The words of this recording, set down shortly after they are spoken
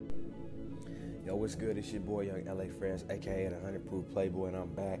Yo, what's good? It's your boy, Young LA Friends, aka the 100 Proof Playboy, and I'm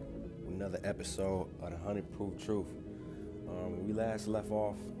back with another episode of the 100 Proof Truth. When we last left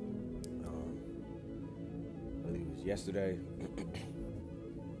off, I believe it was yesterday,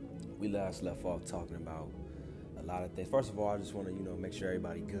 we last left off talking about a lot of things. First of all, I just want to, make sure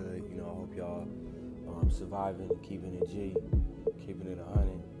everybody good. I hope y'all surviving, keeping it G, keeping it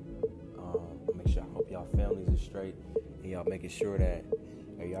 100. I hope y'all families are straight, and y'all making sure that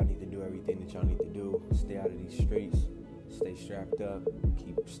y'all need to do everything that y'all need to do. Stay out of these streets. Stay strapped up.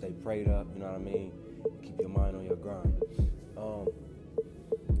 Stay prayed up. You know what I mean? Keep your mind on your grind.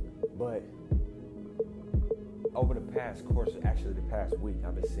 But over the past week,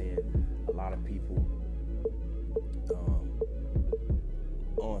 I've been seeing a lot of people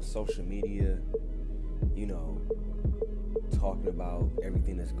on social media, talking about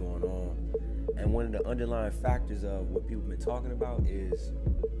everything that's going on. And one of the underlying factors of what people have been talking about is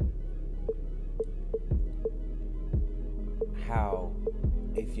how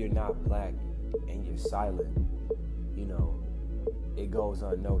if you're not black and you're silent, it goes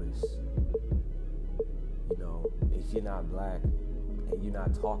unnoticed. If you're not black and you're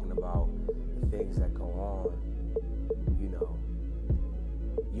not talking about the things that go on,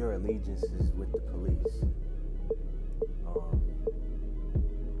 your allegiance is with the police,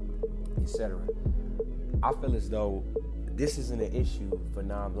 etc. I feel as though this isn't an issue for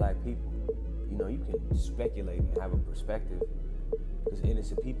non-black people. You can speculate and have a perspective because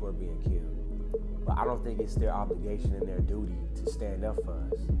innocent people are being killed. But I don't think it's their obligation and their duty to stand up for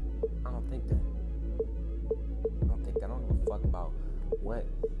us. I don't think that. I don't give a fuck about what,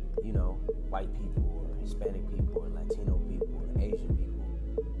 white people or Hispanic people or Latino people or Asian people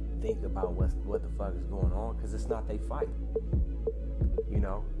think about what the fuck is going on, because it's not their fight.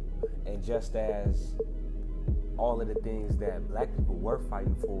 And just as all of the things that black people were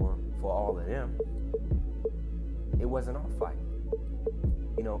fighting for all of them, it wasn't our fight.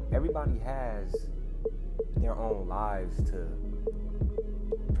 Everybody has their own lives to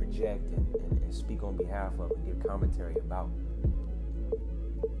project and speak on behalf of and give commentary about.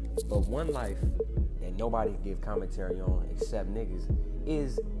 But one life that nobody can give commentary on except niggas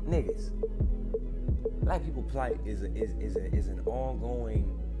is niggas. Black people plight is an ongoing,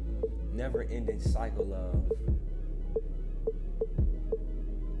 never-ending cycle of,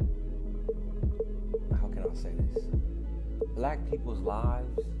 how can I say this? Black people's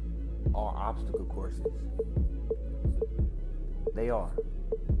lives are obstacle courses. They are.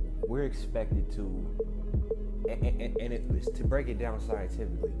 We're expected to, to break it down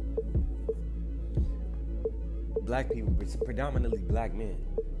scientifically, black people, predominantly black men,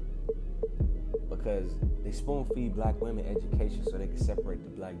 because they spoon feed black women education so they can separate the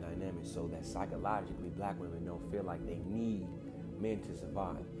black dynamic, so that psychologically black women don't feel like they need men to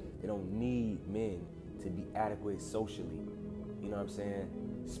survive. They don't need men to be adequate socially,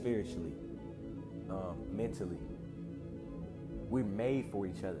 spiritually, mentally. We're made for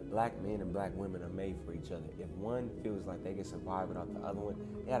each other. Black men and black women are made for each other. If one feels like they can survive without the other one,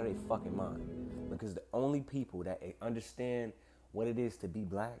 they're out of their fucking mind. Because the only people that understand what it is to be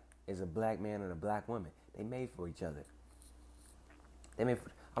black is a black man and a black woman. They made for each other. I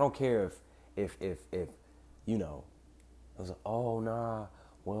don't care if it was like, oh nah,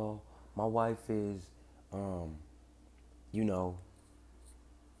 well, my wife is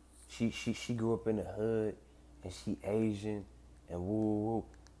she grew up in the hood and she Asian and woo.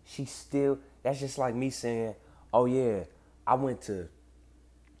 She still, that's just like me saying, oh yeah, I went to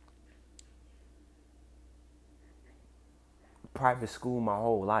private school my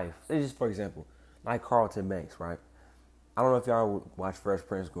whole life. It's just, for example, like Carlton Banks, right? I don't know if y'all watched Fresh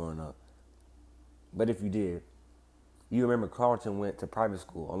Prince growing up, but if you did, you remember Carlton went to private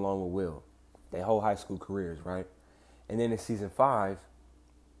school along with Will, their whole high school careers, right? And then in season 5,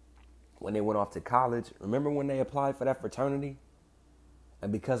 when they went off to college, remember when they applied for that fraternity?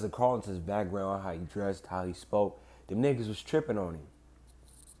 And because of Carlton's background, how he dressed, how he spoke, them niggas was tripping on him.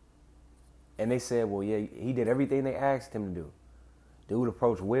 And they said, well, yeah, he did everything they asked him to do. Dude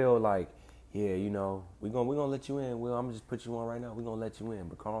approached Will like, yeah, we're gonna let you in, Will. I'm gonna just put you on right now. We're gonna let you in,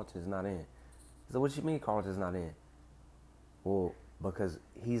 but Carlton's not in. He said, what you mean Carlton's not in? Well, because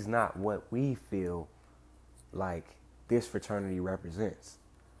he's not what we feel like this fraternity represents.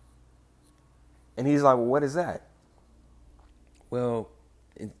 And he's like, well, what is that? Well,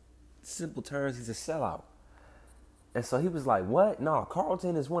 in simple terms, he's a sellout. And so he was like, what? No,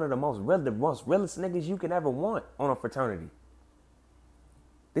 Carlton is one of the most realest niggas you can ever want on a fraternity.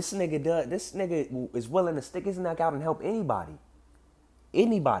 This nigga is willing to stick his neck out and help anybody.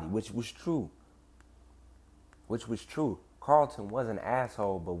 Which was true. Carlton was an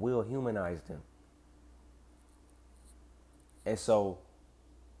asshole, but Will humanized him. And so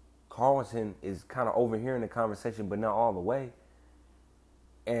Carlton is kind of overhearing the conversation, but not all the way.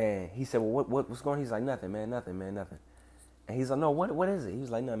 And he said, well, what's going on? He's like, nothing, man, nothing, man, nothing. And he's like, no, what is it? He was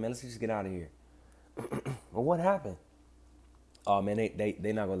like, no, man, let's just get out of here. Well, what happened? Oh, man, they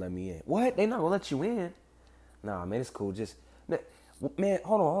not going to let me in. What? They not going to let you in? Nah, man, it's cool. Just, man,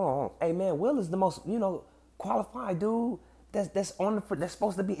 hold on. Hey, man, Will is the most, qualified dude that's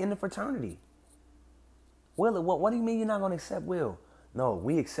supposed to be in the fraternity. Will, what do you mean you're not going to accept Will? No,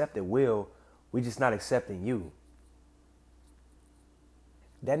 we accepted Will. We just not accepting you.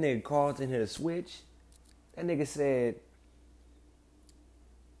 That nigga Carlton hit a switch. That nigga said,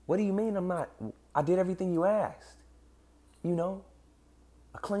 what do you mean I'm not? I did everything you asked. I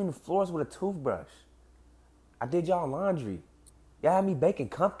cleaned the floors with a toothbrush. I did y'all laundry. Y'all had me baking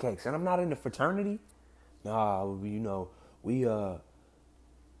cupcakes and I'm not in the fraternity? Nah, we don't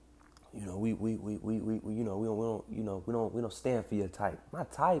stand for your type. My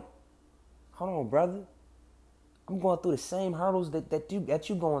type? Hold on, brother. I'm going through the same hurdles that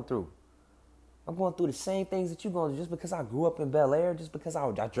you going through. I'm going through the same things that you going through. Just because I grew up in Bel Air, just because I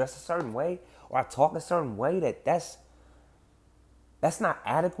dress a certain way or I talk a certain way, that's not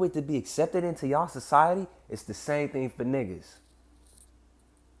adequate to be accepted into y'all society. It's the same thing for niggas.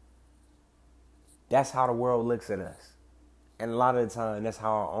 That's how the world looks at us. And a lot of the time, that's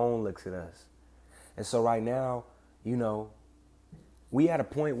how our own looks at us. And so right now, we at a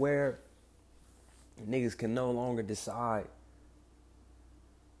point where niggas can no longer decide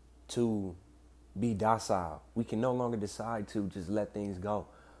to be docile. We can no longer decide to just let things go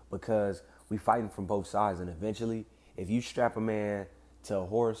because we fighting from both sides. And eventually, if you strap a man to a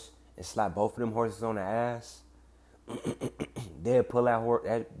horse and slap both of them horses on the ass, they'll pull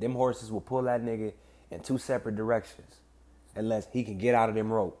them horses will pull that nigga in two separate directions unless he can get out of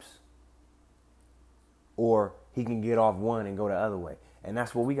them ropes or he can get off one and go the other way. And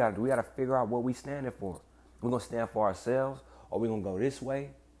that's what we got to do. We got to figure out what we standing for. We're going to stand for ourselves, or we're going to go this way,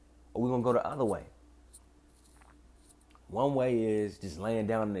 or we're going to go the other way. One way is just laying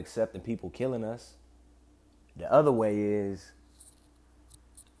down and accepting people killing us. The other way is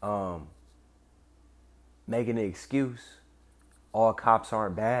making the excuse, all cops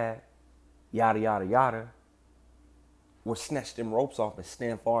aren't bad, yada, yada, yada. We'll snatch them ropes off and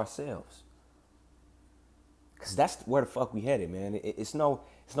stand for ourselves. Because that's where the fuck we headed, man. It's no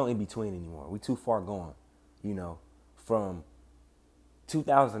in between anymore. We too far gone, from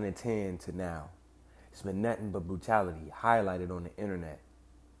 2010 to now. It's been nothing but brutality highlighted on the internet.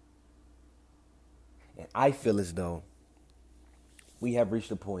 And I feel as though we have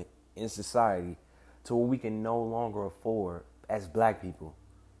reached a point in society to where we can no longer afford, as black people,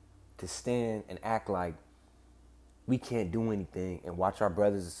 to stand and act like we can't do anything and watch our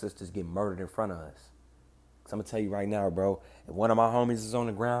brothers and sisters get murdered in front of us. Cause I'm gonna tell you right now, bro, if one of my homies is on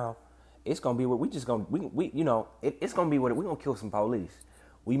the ground, it's gonna be what it's gonna be what we're gonna kill some police.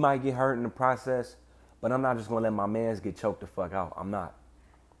 We might get hurt in the process, but I'm not just gonna let my mans get choked the fuck out. I'm not.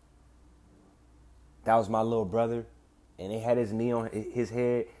 That was my little brother, and they had his knee on his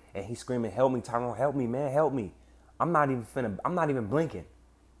head, and he's screaming, "Help me, Tyrone! Help me, man! Help me!" I'm not even blinking.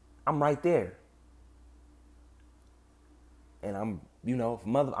 I'm right there. And I'm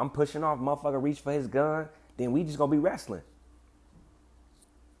pushing off, motherfucker reach for his gun, then we just gonna be wrestling.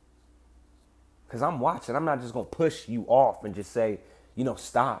 Cause I'm watching. I'm not just gonna push you off and just say,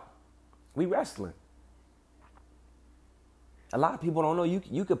 stop. We wrestling. A lot of people don't know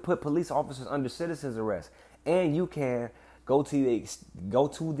you could put police officers under citizen's arrest, and you can go to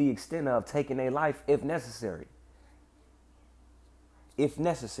the extent of taking their life if necessary. If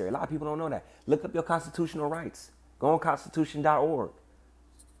necessary. A lot of people don't know that. Look up your constitutional rights. Go on constitution.org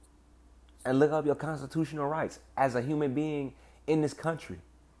and look up your constitutional rights as a human being in this country.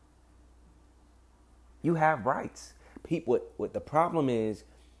 You have rights. What the problem is,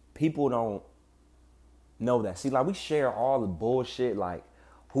 people don't know that. See, like, we share all the bullshit, like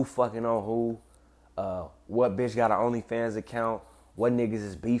who fucking on who, what bitch got an OnlyFans account, what niggas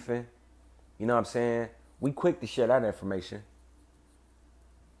is beefing. You know what I'm saying? We quick to share that information.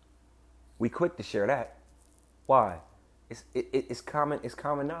 We quick to share that. Why? It's common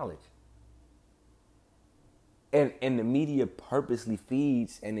knowledge. And the media purposely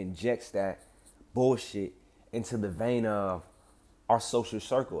feeds and injects that bullshit into the vein of our social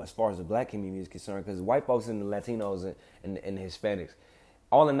circle as far as the black community is concerned. Because white folks and the Latinos and the Hispanics,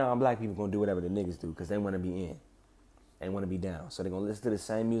 all the non-black people going to do whatever the niggas do because they want to be in. They want to be down. So they're going to listen to the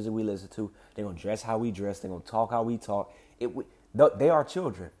same music we listen to. They're going to dress how we dress. They're going to talk how we talk. They are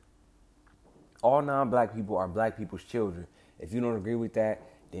children. All non-black people are black people's children. If you don't agree with that,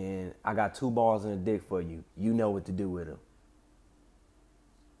 then I got 2 balls and a dick for you. You know what to do with them.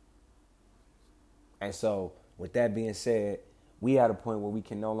 And so, with that being said, we at a point where we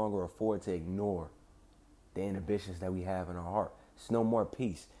can no longer afford to ignore the inhibitions that we have in our heart. It's no more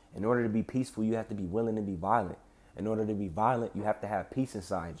peace. In order to be peaceful, you have to be willing to be violent. In order to be violent, you have to have peace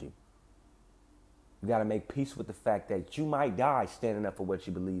inside you. You got to make peace with the fact that you might die standing up for what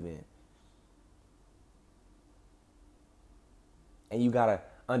you believe in. And you got to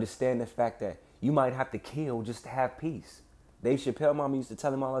understand the fact that you might have to kill just to have peace. Dave Chappelle mama used to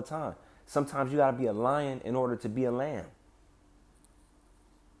tell him all the time, sometimes you got to be a lion in order to be a lamb.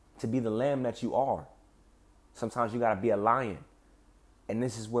 To be the lamb that you are. Sometimes you got to be a lion. And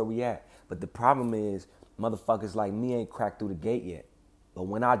this is where we at. But the problem is, motherfuckers like me ain't cracked through the gate yet. But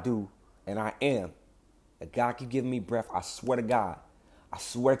when I do, and I am, if God keep giving me breath, I swear to God, I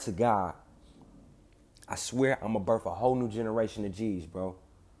swear to God, I swear I'm going to birth a whole new generation of G's, bro.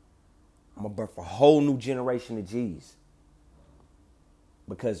 I'm going to birth a whole new generation of G's.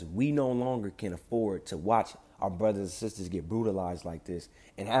 Because we no longer can afford to watch our brothers and sisters get brutalized like this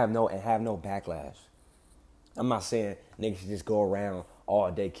and have no backlash. I'm not saying niggas should just go around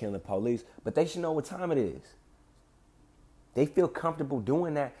all day killing police, but they should know what time it is. They feel comfortable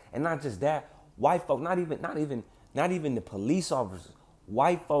doing that, and not just that. White folks, not even the police officers.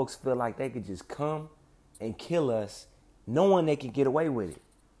 White folks feel like they could just come and kill us, knowing they can get away with it,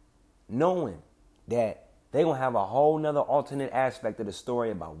 knowing that they gonna have a whole nother alternate aspect of the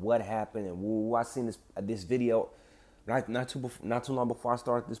story about what happened. And woo, I seen this video not too long before I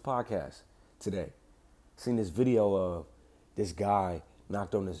started this podcast today. Seen this video of this guy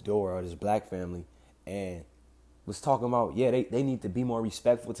knocked on his door, or this black family, and was talking about, yeah, they need to be more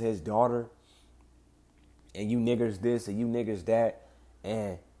respectful to his daughter, and you niggers this and you niggers that,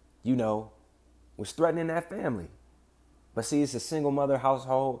 and, you know, was threatening that family. But see, it's a single mother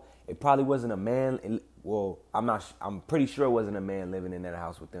household. It probably wasn't a man. Well, I'm pretty sure it wasn't a man living in that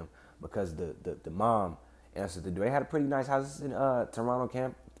house with them, because the mom answered the door. They had a pretty nice house in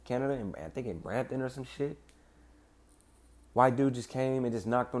Toronto, Canada, and I think in Brampton or some shit. White dude just came and just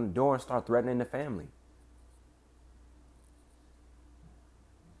knocked on the door and started threatening the family.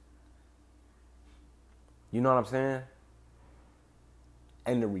 You know what I'm saying?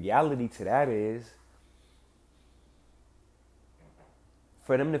 And the reality to that is,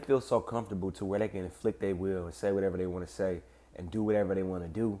 for them to feel so comfortable to where they can inflict their will and say whatever they want to say and do whatever they want to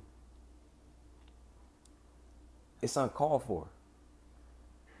do, it's uncalled for.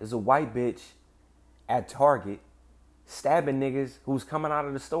 There's a white bitch at Target stabbing niggas who's coming out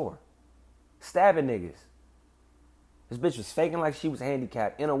of the store. Stabbing niggas. This bitch was faking like she was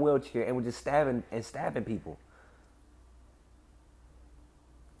handicapped in a wheelchair and was just stabbing people.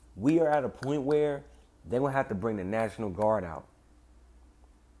 We are at a point where they're going to have to bring the National Guard out.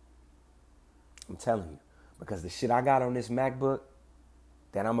 I'm telling you. Because the shit I got on this MacBook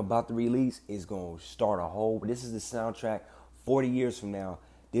that I'm about to release is going to start a whole... This is the soundtrack 40 years from now.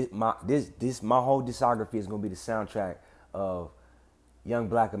 My whole discography is going to be the soundtrack of Young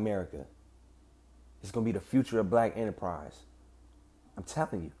Black America. It's going to be the future of black enterprise. I'm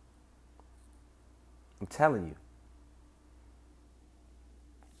telling you. I'm telling you.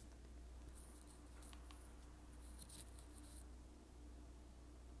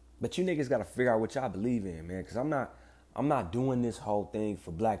 But you niggas got to figure out what y'all believe in, man. Because I'm not doing this whole thing for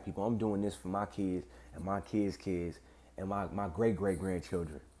black people. I'm doing this for my kids and my kids' kids and my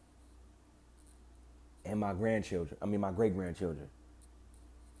great-great-grandchildren. And my grandchildren. I mean, my great-grandchildren.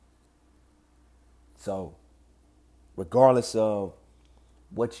 So, regardless of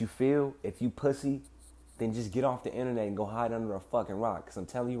what you feel, if you pussy, then just get off the internet and go hide under a fucking rock. Because I'm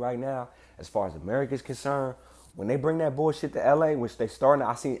telling you right now, as far as America's concerned, when they bring that bullshit to LA, which they starting,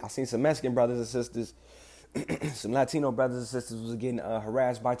 I seen some Mexican brothers and sisters, some Latino brothers and sisters was getting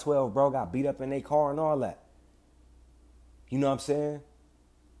harassed by 12, bro, got beat up in their car and all that. You know what I'm saying?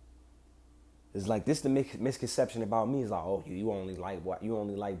 It's like, this the misconception about me is like, oh, you only like what? You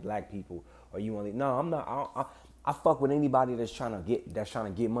only like black people, or you only... No, I'm not. I fuck with anybody that's trying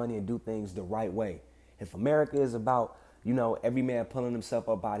to get money and do things the right way. If America is about, you know, every man pulling himself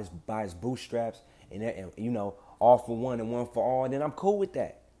up by his bootstraps and you know, all for one and one for all, then I'm cool with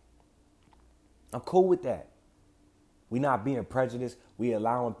that. I'm cool with that. We not being prejudiced. We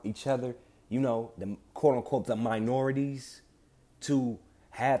allowing each other, you know, the quote unquote the minorities to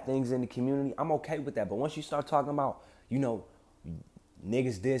have things in the community. I'm okay with that. But once you start talking about, you know,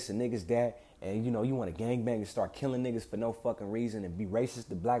 niggas this and niggas that, and you know, you want to gangbang and start killing niggas for no fucking reason and be racist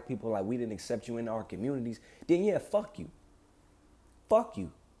to black people like we didn't accept you in our communities, then yeah, fuck you. Fuck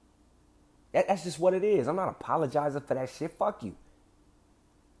you. That's just what it is. I'm not apologizing for that shit. Fuck you.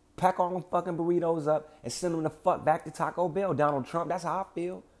 Pack all them fucking burritos up and send them the fuck back to Taco Bell. Donald Trump, that's how I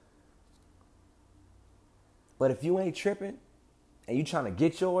feel. But if you ain't tripping and you trying to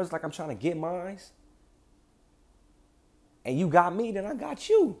get yours like I'm trying to get mine, and you got me, then I got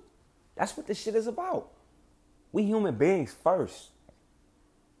you. That's what this shit is about. We human beings first.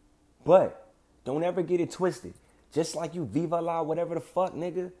 But don't ever get it twisted. Just like you Viva La, whatever the fuck,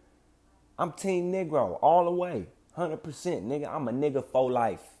 nigga. I'm Team Negro all the way. 100%, nigga. I'm a nigga for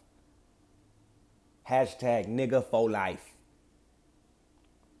life. Hashtag nigga for life.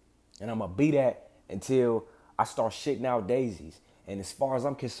 And I'm going to be that until I start shitting out daisies. And as far as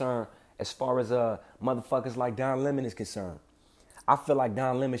I'm concerned, as far as motherfuckers like Don Lemon is concerned, I feel like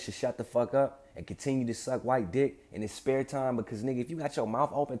Don Lemon should shut the fuck up and continue to suck white dick in his spare time, because, nigga, if you got your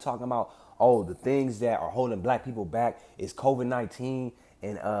mouth open talking about, oh, the things that are holding black people back is COVID-19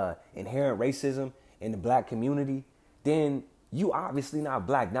 and inherent racism in the black community, then you obviously not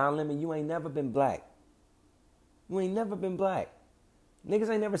black. Don Lemon, you ain't never been black. You ain't never been black. Niggas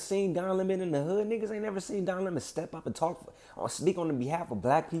ain't never seen Don Lemon in the hood. Niggas ain't never seen Don Lemon step up and talk or speak on the behalf of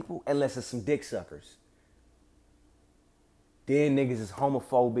black people unless it's some dick suckers. Then niggas is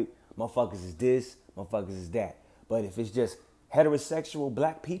homophobic. Motherfuckers is this. Motherfuckers is that. But if it's just heterosexual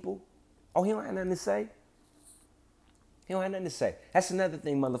black people, oh, he don't have nothing to say. He don't have nothing to say. That's another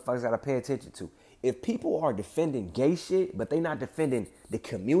thing motherfuckers gotta pay attention to. If people are defending gay shit, but they not defending the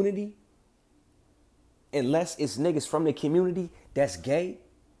community, unless it's niggas from the community that's gay,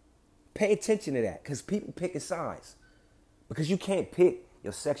 pay attention to that. Because people picking sides. Because you can't pick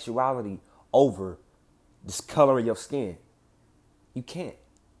your sexuality over this color of your skin. You can't.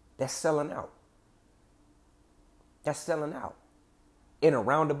 That's selling out. That's selling out. In a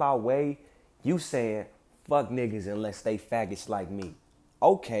roundabout way, you saying, fuck niggas unless they faggots like me.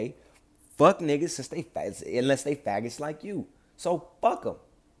 Okay, fuck niggas unless they faggots like you. So fuck them.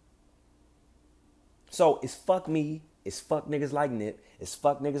 So it's fuck me, it's fuck niggas like Nip, it's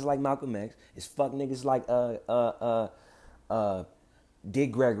fuck niggas like Malcolm X, it's fuck niggas like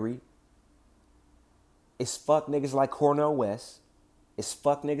Dick Gregory, it's fuck niggas like Cornel West, it's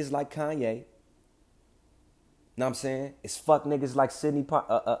fuck niggas like Kanye. Know what I'm saying? It's fuck niggas like Sidney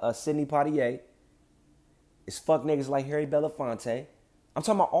Poitier. It's fuck niggas like Harry Belafonte. I'm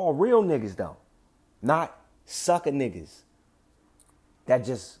talking about all real niggas though, not sucker niggas that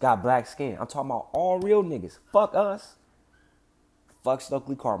just got black skin. I'm talking about all real niggas. Fuck us. Fuck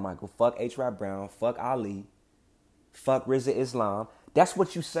Stokely Carmichael. Fuck H. Rap Brown. Fuck Ali. Fuck Rizza Islam. That's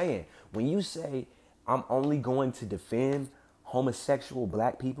what you saying. When you say, I'm only going to defend homosexual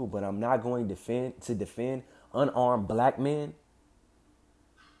black people, but I'm not going to defend unarmed black men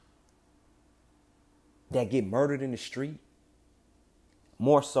that get murdered in the street.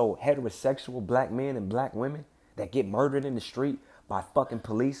 More so heterosexual black men and black women that get murdered in the street by fucking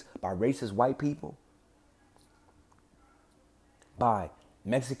police, by racist white people, by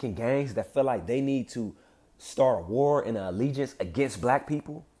Mexican gangs that feel like they need to start a war and an allegiance against black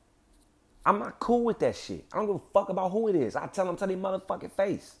people. I'm not cool with that shit. I don't give a fuck about who it is. I tell them to their motherfucking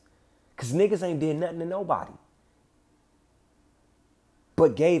face. Because niggas ain't did nothing to nobody.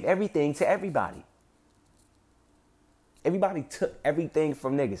 But gave everything to everybody. Everybody took everything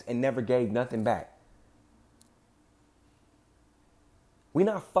from niggas and never gave nothing back. We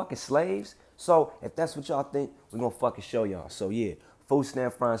not fucking slaves. So if that's what y'all think, we're going to fucking show y'all. So yeah, Food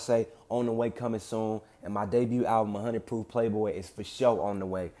Stamp Francais on the way, coming soon. And my debut album, 100 Proof Playboy, is for sure on the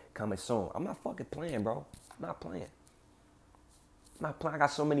way, coming soon. I'm not fucking playing, bro. I'm not playing. I'm not playing. I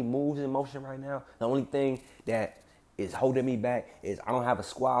got so many moves in motion right now. The only thing that is holding me back is I don't have a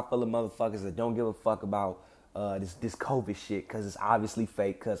squad full of motherfuckers that don't give a fuck about this COVID shit, because it's obviously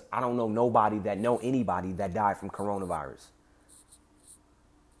fake, because I don't know nobody that know anybody that died from coronavirus.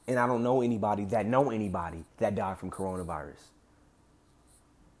 And I don't know anybody that died from coronavirus.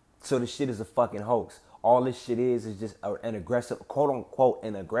 So this shit is a fucking hoax. All this shit is just an aggressive, quote unquote,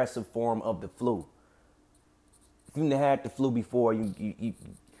 an aggressive form of the flu. If you had the flu before,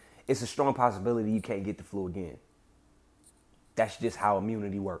 it's a strong possibility you can't get the flu again. That's just how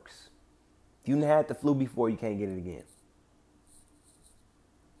immunity works. If you had the flu before, you can't get it again.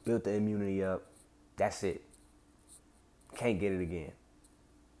 Built the immunity up. That's it. Can't get it again.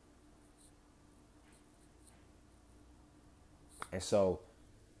 And so,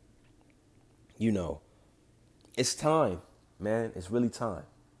 it's time, man. It's really time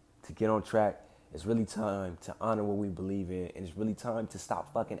to get on track. It's really time to honor what we believe in. And it's really time to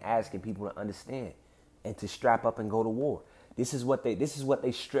stop fucking asking people to understand and to strap up and go to war. This is what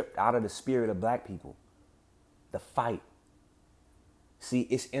they stripped out of the spirit of black people. The fight. See,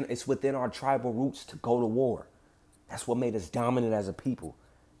 it's within our tribal roots to go to war. That's what made us dominant as a people.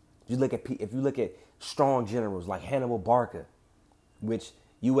 If you look at strong generals like Hannibal Barca, which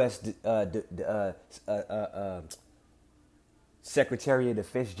U.S. Secretary of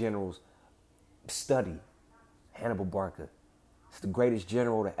Defense generals study Hannibal Barca. It's the greatest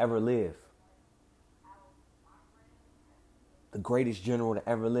general to ever live. The greatest general to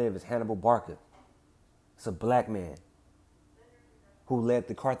ever live is Hannibal Barca. It's a black man who led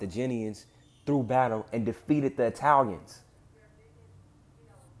the Carthaginians through battle and defeated the Italians.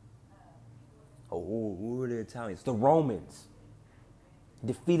 Oh, who were the Italians? The Romans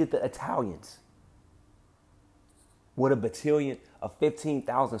defeated the Italians with a battalion of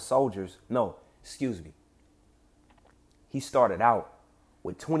 15,000 soldiers. No, excuse me. He started out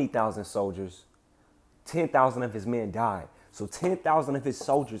with 20,000 soldiers. 10,000 of his men died. So 10,000 of his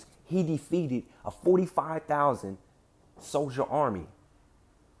soldiers, he defeated a 45,000 soldier army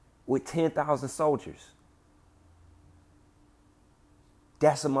with 10,000 soldiers.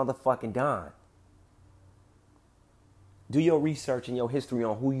 That's a motherfucking dime. Do your research and your history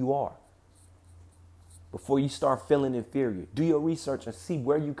on who you are before you start feeling inferior. Do your research and see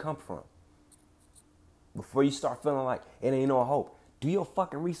where you come from before you start feeling like it ain't no hope. Do your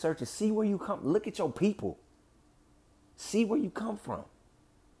fucking research and see where you come. Look at your people. See where you come from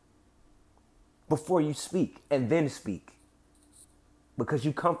before you speak, and then speak. Because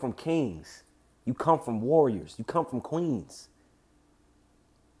you come from kings. You come from warriors. You come from queens.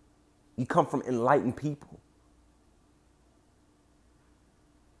 You come from enlightened people.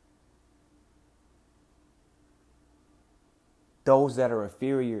 Those that are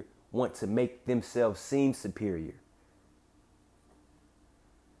inferior want to make themselves seem superior.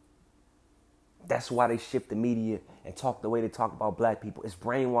 That's why they shift the media and talk the way they talk about black people. It's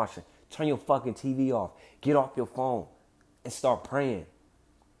brainwashing. Turn your fucking TV off. Get off your phone and start praying.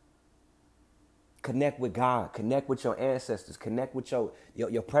 Connect with God. Connect with your ancestors. Connect with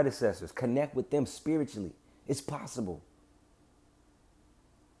your predecessors. Connect with them spiritually. It's possible.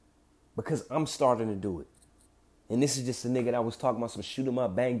 Because I'm starting to do it. And this is just a nigga that was talking about some shoot 'em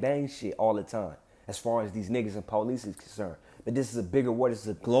up, bang, bang shit all the time. As far as these niggas and police is concerned. But this is a bigger war. This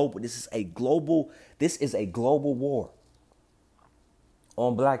is a global war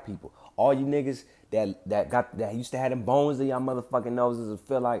on black people. All you niggas that used to have them bones in y'all motherfucking noses and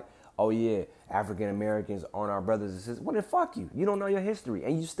feel like, oh yeah, African Americans aren't our brothers and sisters. Well then fuck you. You don't know your history.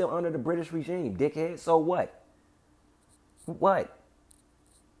 And you still under the British regime, dickhead. So what? What?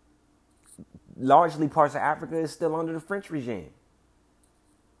 Largely parts of Africa is still under the French regime.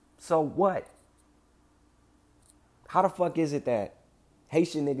 So what? How the fuck is it that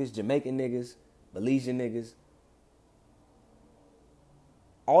Haitian niggas, Jamaican niggas, Belizean niggas,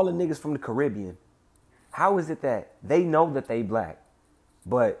 all the niggas from the Caribbean, how is it that they know that they black,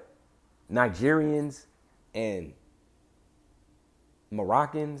 but Nigerians and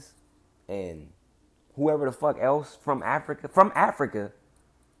Moroccans and whoever the fuck else from Africa,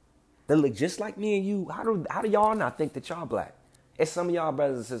 they look just like me and you. How do y'all not think that y'all black? It's some of y'all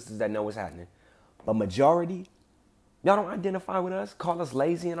brothers and sisters that know what's happening. But majority, y'all don't identify with us, call us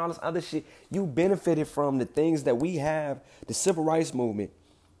lazy and all this other shit. You benefited from the things that we have. The civil rights movement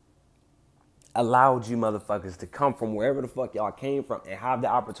allowed you motherfuckers to come from wherever the fuck y'all came from and have the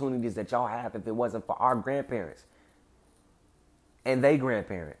opportunities that y'all have if it wasn't for our grandparents and they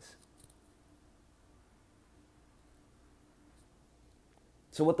grandparents.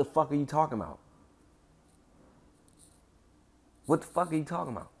 So what the fuck are you talking about? What the fuck are you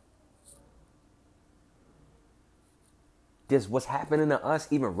talking about? Does what's happening to us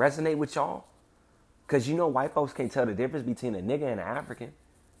even resonate with y'all? Because you know white folks can't tell the difference between a nigga and an African.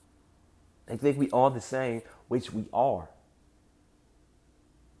 They think we all the same, which we are.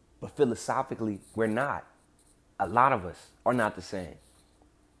 But philosophically, we're not. A lot of us are not the same.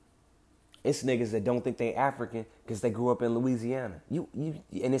 It's niggas that don't think they African because they grew up in Louisiana. And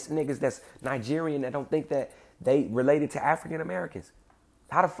it's niggas that's Nigerian that don't think that they related to African Americans.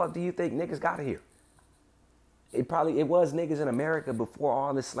 How the fuck do you think niggas got here? It was niggas in America before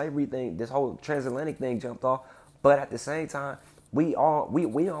all this slavery thing, this whole transatlantic thing jumped off. But at the same time, we all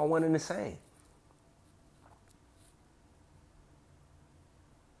one and the same.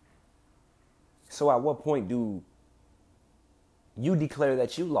 So at what point do you declare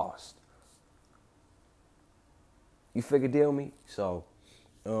that you lost? You figure deal me? So,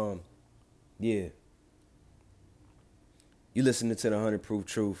 yeah. You listening to the 100 Proof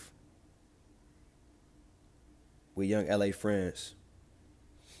Truth with young LA friends.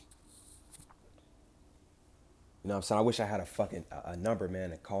 You know what I'm saying? I wish I had a number, man,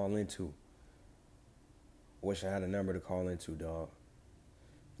 to call into. I wish I had a number to call into, dog.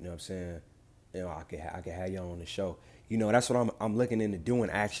 You know what I'm saying? You know, I could have y'all on the show. You know, that's what I'm looking into doing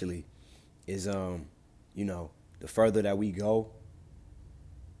actually is you know, the further that we go,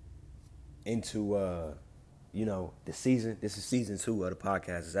 into the season. This is season 2 of the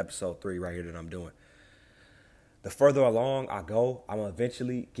podcast. It's episode 3 right here that I'm doing. The further along I go, I'm gonna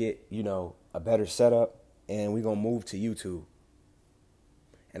eventually get, a better setup, and we're gonna move to YouTube.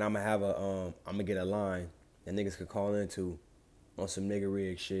 And I'm gonna have I'm gonna get a line that niggas could call into on some nigga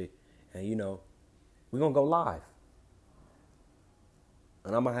rig shit. And we're gonna go live.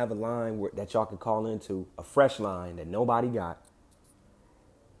 And I'm gonna have a line that y'all can call into, a fresh line that nobody got.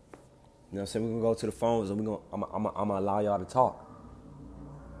 You know what I'm saying? We're gonna go to the phones and I'm gonna allow y'all to talk.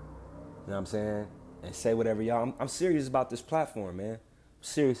 You know what I'm saying? And say whatever y'all. I'm serious about this platform, man. I'm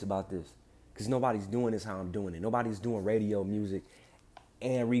serious about this. Because nobody's doing this how I'm doing it. Nobody's doing radio, music,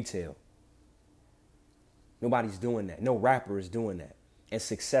 and retail. Nobody's doing that. No rapper is doing that. And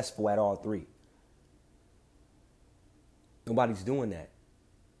successful at all three. Nobody's doing that.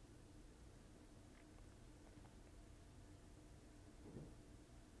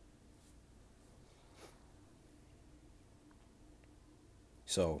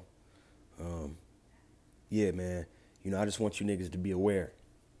 So, yeah, man. I just want you niggas to be aware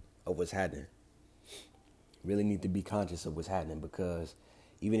of what's happening. Really need to be conscious of what's happening, because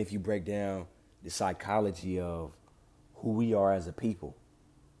even if you break down the psychology of who we are as a people,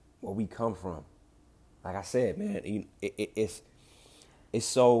 where we come from, like I said, man, it's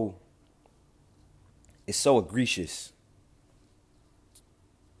so egregious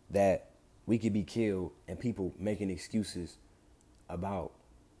that we could be killed and people making excuses about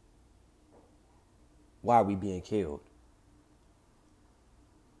why we being killed.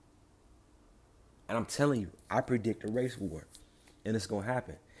 And I'm telling you, I predict a race war. And it's going to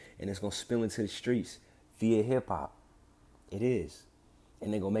happen. And it's going to spill into the streets via hip-hop. It is.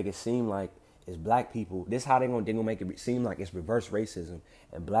 And they're going to make it seem like it's black people. This is how they're going to make it seem like it's reverse racism.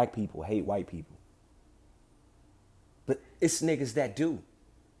 And black people hate white people. But it's niggas that do.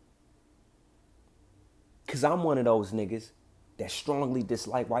 Because I'm one of those niggas that strongly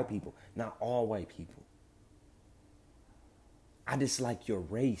dislike white people. Not all white people. I dislike your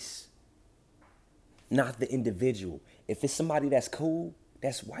race. Not the individual. If it's somebody that's cool,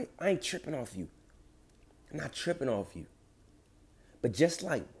 that's white, I ain't tripping off you. I'm not tripping off you. But just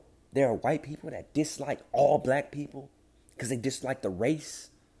like there are white people that dislike all black people because they dislike the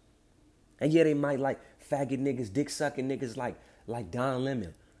race. And yeah, they might like faggot niggas, dick sucking niggas like Don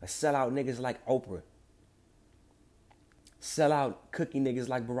Lemon. Or sell out niggas like Oprah. Sell out cookie niggas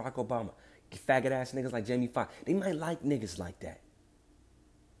like Barack Obama. Faggot ass niggas like Jamie Foxx. They might like niggas like that.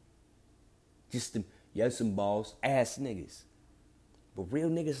 Just them, some balls ass niggas. But real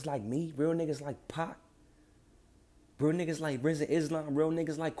niggas like me, real niggas like Pac, real niggas like Rizza Islam, real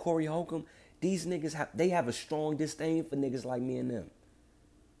niggas like Corey Holcomb, these niggas have a strong disdain for niggas like me and them.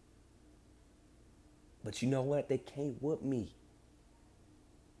 But you know what? They can't whoop me.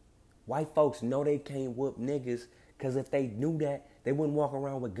 White folks know they can't whoop niggas, because if they knew that, they wouldn't walk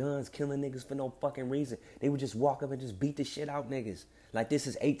around with guns killing niggas for no fucking reason. They would just walk up and just beat the shit out niggas. Like this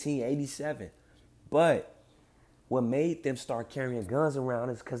is 1887. But what made them start carrying guns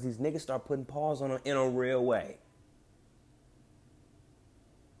around is because these niggas start putting paws on them in a real way.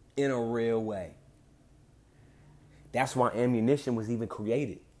 In a real way. That's why ammunition was even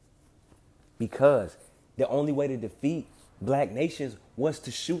created. Because the only way to defeat black nations was to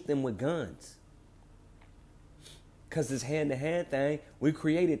shoot them with guns. Because this hand-to-hand thing, we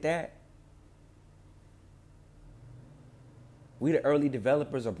created that. We the early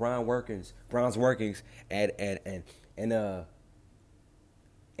developers of bronze workings and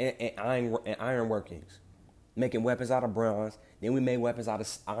iron workings, making weapons out of bronze. Then we made weapons out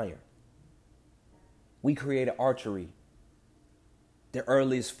of iron. We created archery, the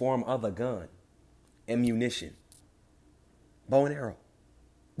earliest form of a gun, and munition, bow and arrow.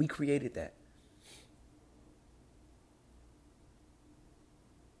 We created that.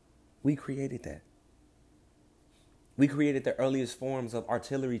 We created that. We created the earliest forms of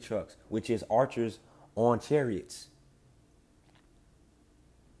artillery trucks, which is archers on chariots.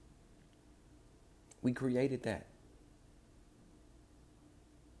 We created that.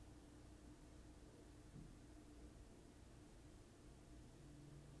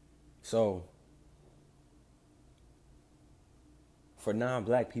 So, for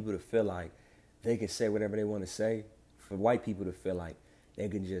non-black people to feel like they can say whatever they want to say, for white people to feel like they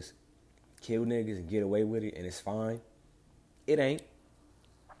can just kill niggas and get away with it and it's fine, it ain't.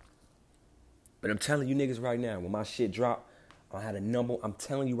 But I'm telling you niggas right now, when my shit drop, I had a number. I'm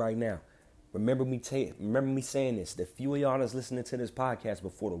telling you right now. Remember me saying this. The few of y'all that's listening to this podcast,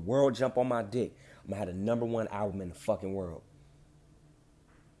 before the world jump on my dick, I'm gonna have the #1 album in the fucking world.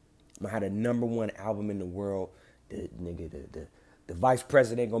 I'm gonna have the #1 album in the world. The The vice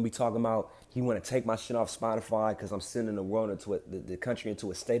president gonna be talking about he want to take my shit off Spotify because I'm sending the world into the country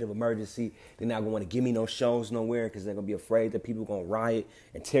into a state of emergency. They're not gonna want to give me no shows nowhere because they're gonna be afraid that people gonna riot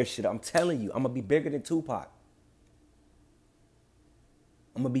and tear shit up. I'm telling you, I'm gonna be bigger than Tupac.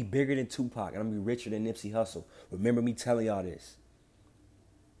 I'm gonna be bigger than Tupac and I'm gonna be richer than Nipsey Hussle. Remember me telling y'all this.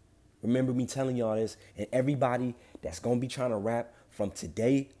 Remember me telling y'all this. And everybody that's gonna be trying to rap from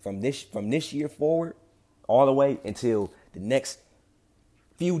today, from this year forward, all the way until the next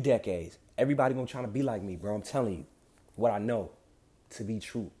few decades, everybody gonna try to be like me, bro. I'm telling you what I know to be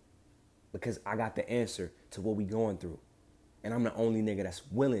true. Because I got the answer to what we going through. And I'm the only nigga that's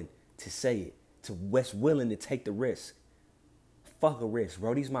willing to say it. That's willing to take the risk. Fuck a risk,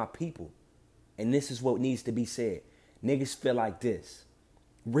 bro. These my people. And this is what needs to be said. Niggas feel like this.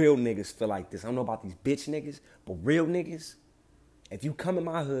 Real niggas feel like this. I don't know about these bitch niggas, but real niggas, if you come in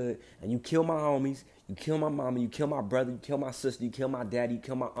my hood and you kill my homies, you kill my mama, you kill my brother, you kill my sister, you kill my daddy, you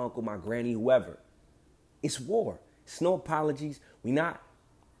kill my uncle, my granny, whoever. It's war. It's no apologies. We not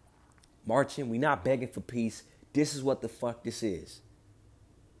marching. We not begging for peace. This is what the fuck this is.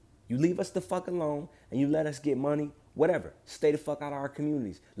 You leave us the fuck alone and you let us get money, whatever. Stay the fuck out of our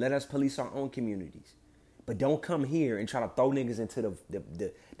communities. Let us police our own communities. But don't come here and try to throw niggas into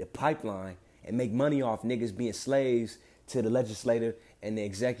the pipeline and make money off niggas being slaves to the legislative and the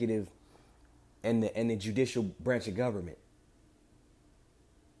executive and the judicial branch of government.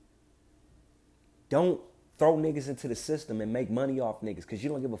 Don't throw niggas into the system and make money off niggas because you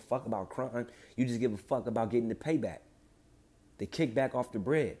don't give a fuck about crime. You just give a fuck about getting the payback. The kickback off the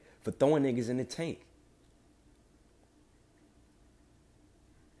bread for throwing niggas in the tank.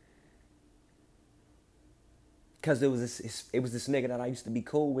 Cause it was this nigga that I used to be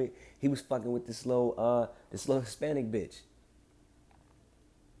cool with. He was fucking with this little Hispanic bitch.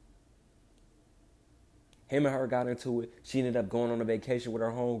 Him and her got into it. She ended up going on a vacation with her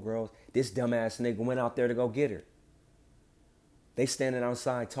homegirls. This dumbass nigga went out there to go get her. They standing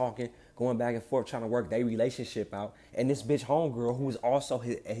outside talking, going back and forth, trying to work their relationship out. And this bitch homegirl, who was also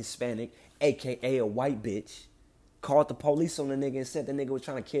a Hispanic, aka a white bitch, called the police on the nigga and said the nigga was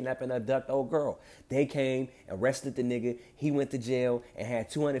trying to kidnap and abduct the old girl. They came, arrested the nigga. He went to jail and had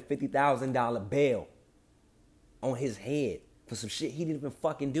 $250,000 bail on his head for some shit he didn't even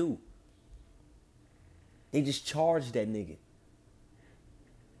fucking do. They just charged that nigga.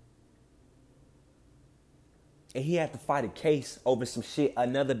 And he had to fight a case over some shit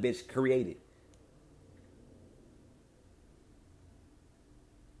another bitch created.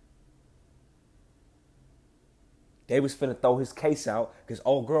 They was finna throw his case out because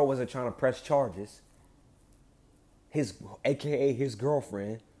old girl wasn't trying to press charges. AKA his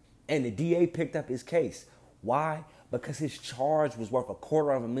girlfriend. And the DA picked up his case. Why? Because his charge was worth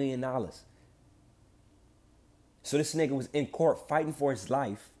 $250,000. So this nigga was in court fighting for his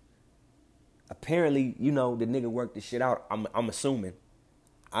life. Apparently, the nigga worked this shit out. I'm assuming.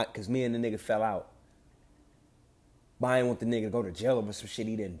 Because me and the nigga fell out. But I didn't want the nigga to go to jail over some shit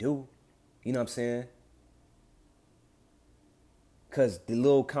he didn't do. You know what I'm saying? Because the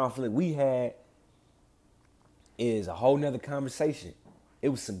little conflict we had is a whole nother conversation. It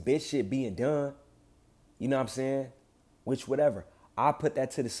was some bitch shit being done. You know what I'm saying? Which, whatever. I put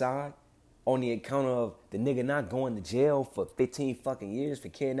that to the side on the account of the nigga not going to jail for 15 fucking years for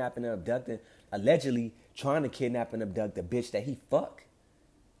kidnapping and abducting, allegedly trying to kidnap and abduct the bitch that he fucked.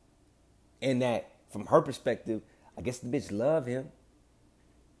 And that, from her perspective, I guess the bitch love him.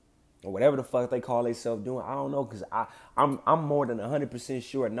 Or whatever the fuck they call themselves doing. I don't know, because I'm more than 100%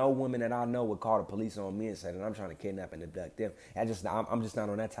 sure no woman that I know would call the police on me and say that I'm trying to kidnap and abduct them. I'm just not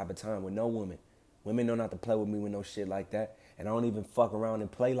on that type of time with no woman. Women don't have to play with me with no shit like that. And I don't even fuck around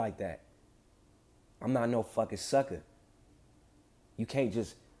and play like that. I'm not no fucking sucker. You can't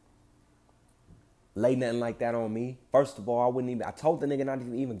just lay nothing like that on me. First of all, I told the nigga not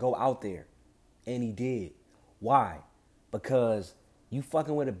to even go out there. And he did. Why? Because you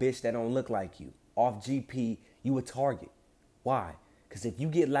fucking with a bitch that don't look like you. Off GP, you a target. Why? Because if you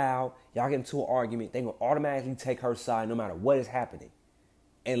get loud, y'all get into an argument, they gonna automatically take her side no matter what is happening.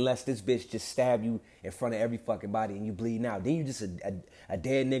 Unless this bitch just stab you in front of every fucking body and you bleeding out. Then you just a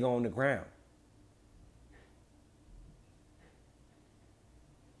dead nigga on the ground.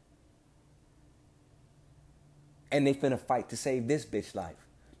 And they finna fight to save this bitch life.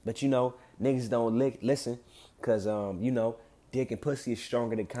 But niggas don't listen because, dick and pussy is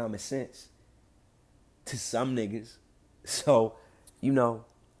stronger than common sense. To some niggas. So,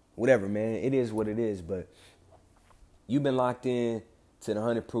 whatever, man. It is what it is. But you've been locked in to the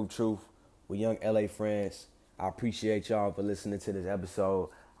 100 Proof Truth with Young LA Friends. I appreciate y'all for listening to this episode.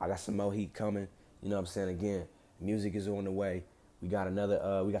 I got some more heat coming. You know what I'm saying? Again, music is on the way. We got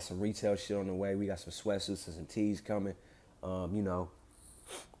we got some retail shit on the way. We got some sweatsuits and some tees coming. You know,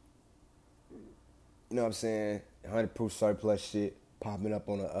 what I'm saying? 100 proof surplus shit popping up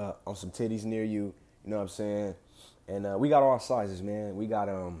on some titties near you. You know what I'm saying? And we got all sizes, man. We got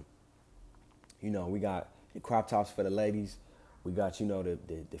we got the crop tops for the ladies. We got,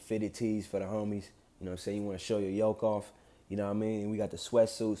 the fitted tees for the homies. You know what I'm saying? You want to show your yoke off. You know what I mean? We got the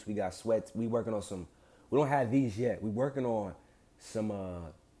sweatsuits. We got sweats. We working on some. We don't have these yet. We working on some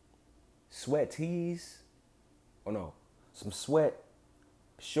sweat tees. Oh no, some sweat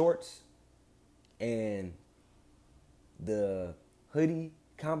shorts and the hoodie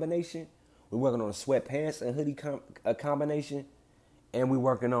combination. We're working on a sweatpants and hoodie combination, and we're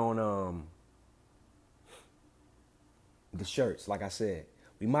working on the shirts. Like I said,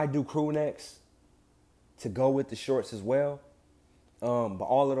 we might do crew necks to go with the shorts as well. But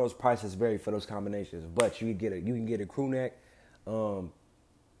all of those prices vary for those combinations. But you can get a crew neck. You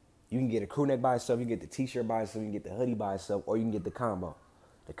can get a crew neck by itself. You can get the t-shirt by itself. You can get the hoodie by itself, or you can get the combo.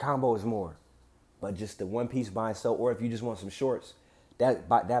 The combo is more, but just the one piece by itself, or if you just want some shorts, that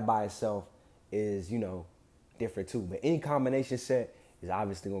by itself is different too. But any combination set is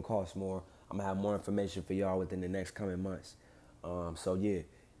obviously gonna cost more. I'm gonna have more information for y'all within the next coming months. So yeah,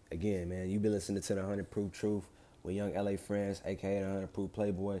 again, man, you've been listening to the 100 Proof Truth with Young LA Friends, aka the 100 Proof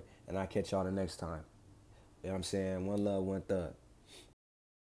Playboy, and I'll catch y'all the next time. You know what I'm saying? One love, one thug.